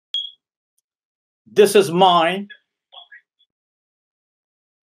This is my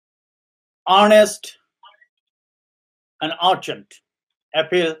honest and urgent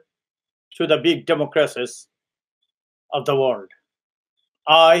appeal to the big democracies of the world.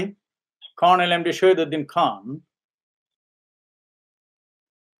 I, Colonel M.D. Shahid Khan,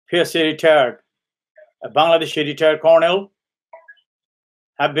 PSC retired, a Bangladeshi retired colonel,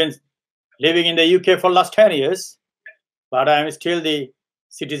 have been living in the UK for last 10 years, but I am still the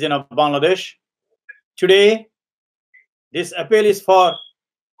citizen of Bangladesh. Today, this appeal is for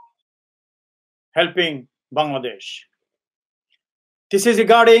helping Bangladesh. This is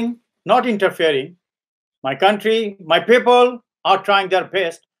regarding not interfering. My country, my people are trying their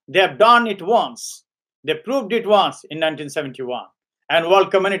best. They have done it once. They proved it once in 1971. And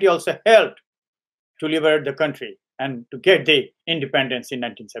world community also helped to liberate the country and to get the independence in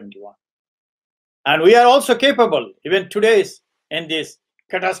 1971. And we are also capable, even today, in this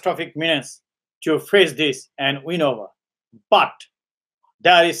catastrophic minutes, to face this and win over. But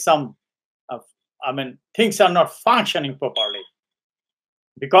there is some, things are not functioning properly.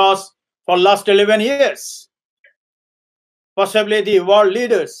 Because for last 11 years, possibly the world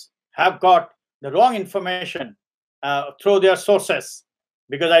leaders have got the wrong information through their sources,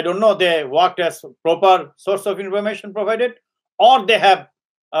 because I don't know they worked as proper source of information provided, or they have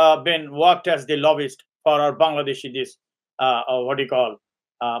been worked as the lobbyist for our Bangladeshi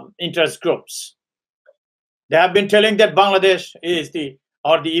interest groups. They have been telling that Bangladesh is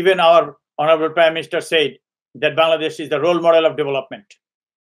even our Honorable Prime Minister said that Bangladesh is the role model of development.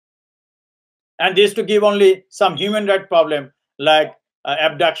 And this to give only some human rights problem like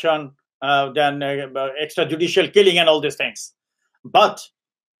abduction, then extrajudicial killing and all these things. But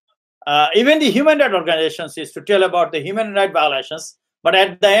even the human rights organizations is to tell about the human rights violations, but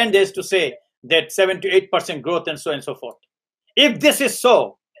at the end is to say that 7 to 8% growth and so on and so forth. If this is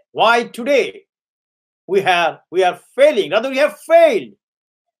so, why today we are failing, rather we have failed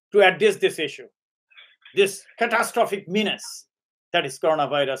to address this issue, this catastrophic menace that is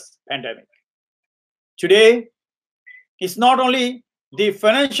coronavirus pandemic. Today, it's not only the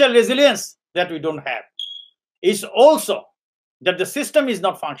financial resilience that we don't have, it's also that the system is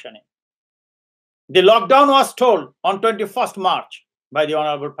not functioning. The lockdown was told on 21st March by the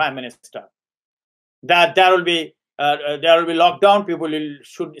Honorable Prime Minister that there will be lockdown, people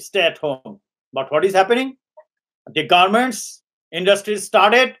should stay at home. But what is happening? The governments, industries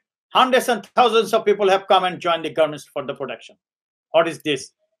started, hundreds and thousands of people have come and joined the governments for the production. What is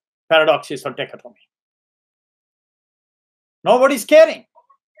this? Paradoxes or dichotomy. Nobody's caring.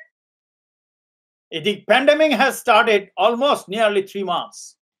 The pandemic has started almost nearly 3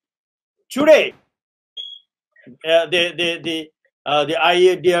 months. Today, the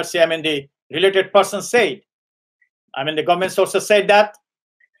IEDRC, the related person said, the government sources said that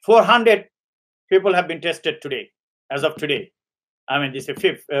 400 people have been tested today, as of today. This is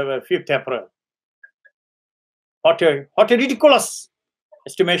 5th April. What a ridiculous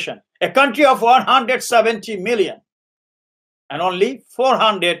estimation. A country of 170 million. And only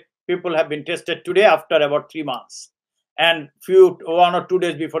 400 people have been tested today after about 3 months. And 1 or 2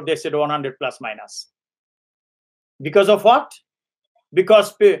 days before they said 100 plus minus. Because of what?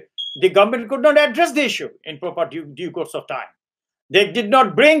 Because the government could not address the issue in proper due course of time. They did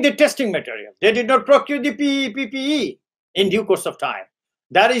not bring the testing material. They did not procure the PPE in due course of time.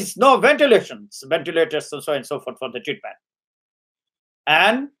 There is no ventilators and so on and so forth for the treatment.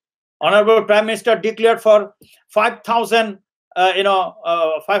 And Honorable Prime Minister declared for 5,000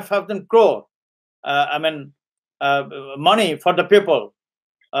 5,000 crore, money for the people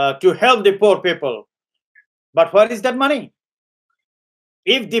to help the poor people. But where is that money?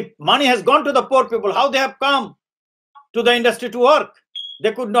 If the money has gone to the poor people, how they have come to the industry to work?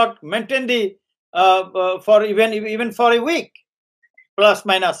 They could not maintain the for even for a week, plus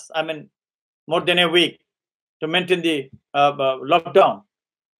minus. More than a week to maintain the lockdown.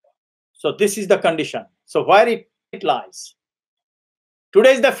 So this is the condition. So where it lies.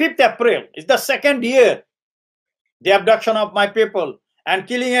 Today is the 5th April. It's the 2nd year, the abduction of my people and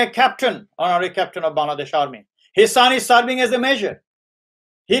killing a captain, honorary captain of Bangladesh Army. His son is serving as a major.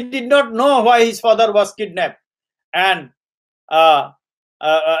 He did not know why his father was kidnapped and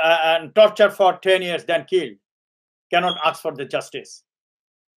tortured for 10 years, then killed. Cannot ask for the justice.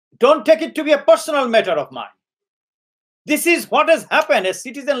 Don't take it to be a personal matter of mine. This is what has happened. A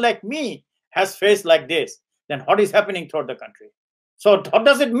citizen like me has faced like this. Then what is happening throughout the country? So what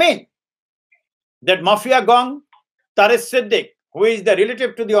does it mean? That Mafia Gong, Tariq Siddiq, who is the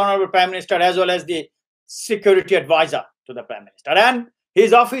relative to the Honorable Prime Minister as well as the security advisor to the Prime Minister, and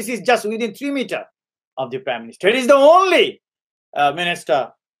his office is just within 3 meters of the Prime Minister. He is the only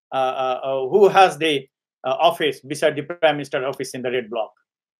minister who has the office beside the Prime Minister office in the Red Bloc.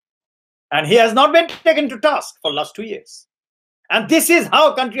 And he has not been taken to task for last 2 years. And this is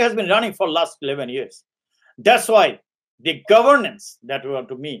how country has been running for last 11 years. That's why the governance that we want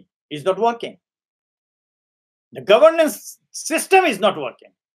to mean is not working. The governance system is not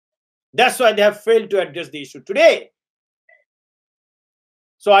working. That's why they have failed to address the issue today.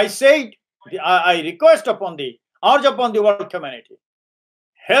 So I said, I request upon the, urge upon the world community,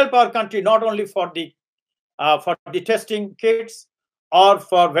 help our country not only for the testing kits or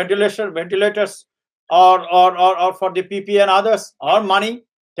for ventilators or for the PPE and others, or money.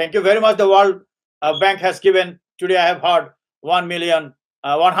 Thank you very much. The World Bank has given, today I have heard,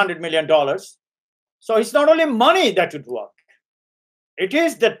 $100 million. So it's not only money that would work. It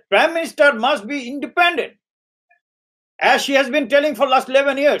is that Prime Minister must be independent, as she has been telling for last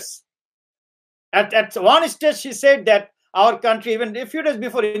 11 years. At one stage, she said that our country, even a few days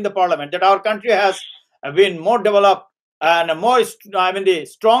before in the parliament, that our country has been more developed and more,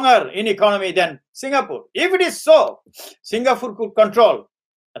 stronger in economy than Singapore. If it is so, Singapore could control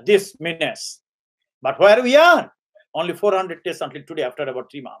this menace. But where we are, only 400 tests until today after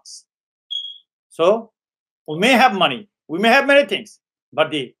about 3 months. So we may have money, we may have many things, but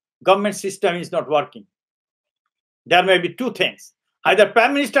the government system is not working. There may be two things. Either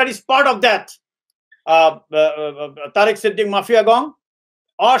Prime Minister is part of that Tariq Siddiq Mafia Gang,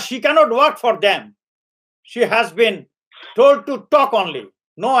 or she cannot work for them. She has been told to talk only,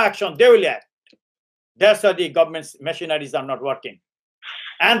 no action, they will act. That's why the government's machineries are not working.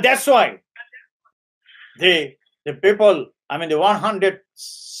 And that's why the people, the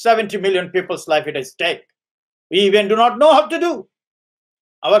 170 million people's life is at stake. We even do not know how to do.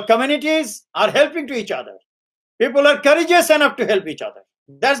 Our communities are helping to each other. People are courageous enough to help each other.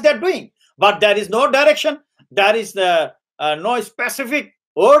 That's they're doing. But there is no direction. There is no specific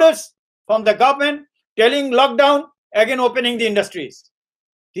orders from the government telling lockdown, again opening the industries.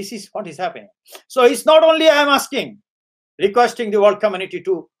 This is what is happening. So it's not only I am asking, requesting the world community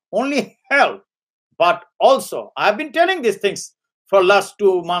to only help, but also I've been telling these things for last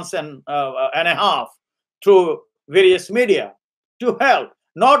 2 months and a half through various media to help,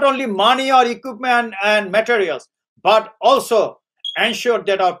 not only money or equipment and materials, but also ensure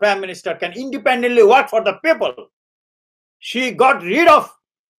that our Prime Minister can independently work for the people. She got rid of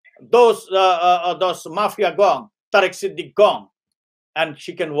those mafia gang, Tariq Siddiq gang, and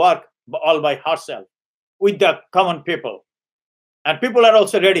she can work all by herself with the common people. And people are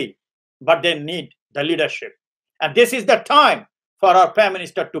also ready, but they need the leadership. And this is the time for our Prime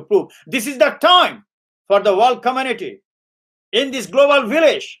Minister to prove. This is the time for the world community in this global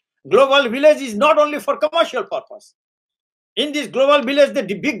village. Global village is not only for commercial purpose. In this global village, the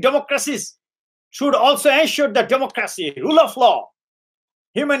big democracies should also ensure that democracy, rule of law,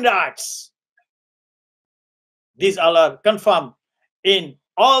 human rights, these all are confirmed in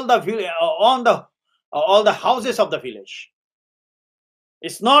all the all the houses of the village.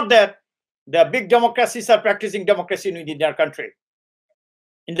 It's not that the big democracies are practicing democracy within their country.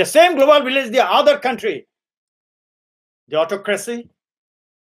 In the same global village, the other country, the autocracy,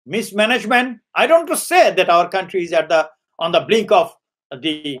 mismanagement. I don't want to say that our country is on the brink of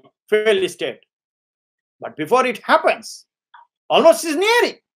the failed state, but before it happens, almost is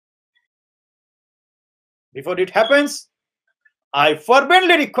nearing. Before it happens, I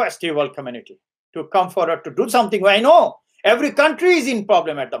fervently request the world community to come forward to do something. I know every country is in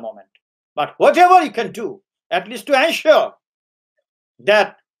problem at the moment, but whatever you can do, at least to ensure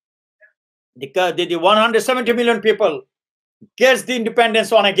that the 170 million people gets the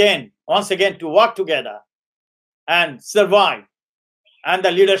independence once again to work together and survive, and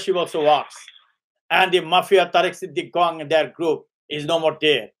the leadership also works, and the mafia Tariq Siddiq gang and their group is no more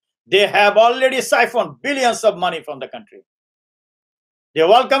there. They have already siphoned billions of money from the country. The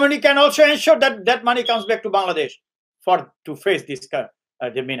world community can also ensure that that money comes back to Bangladesh to face this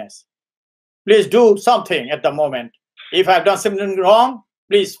the menace. Please do something at the moment. If I've done something wrong,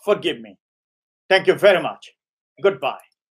 please forgive me. Thank you very much. Goodbye.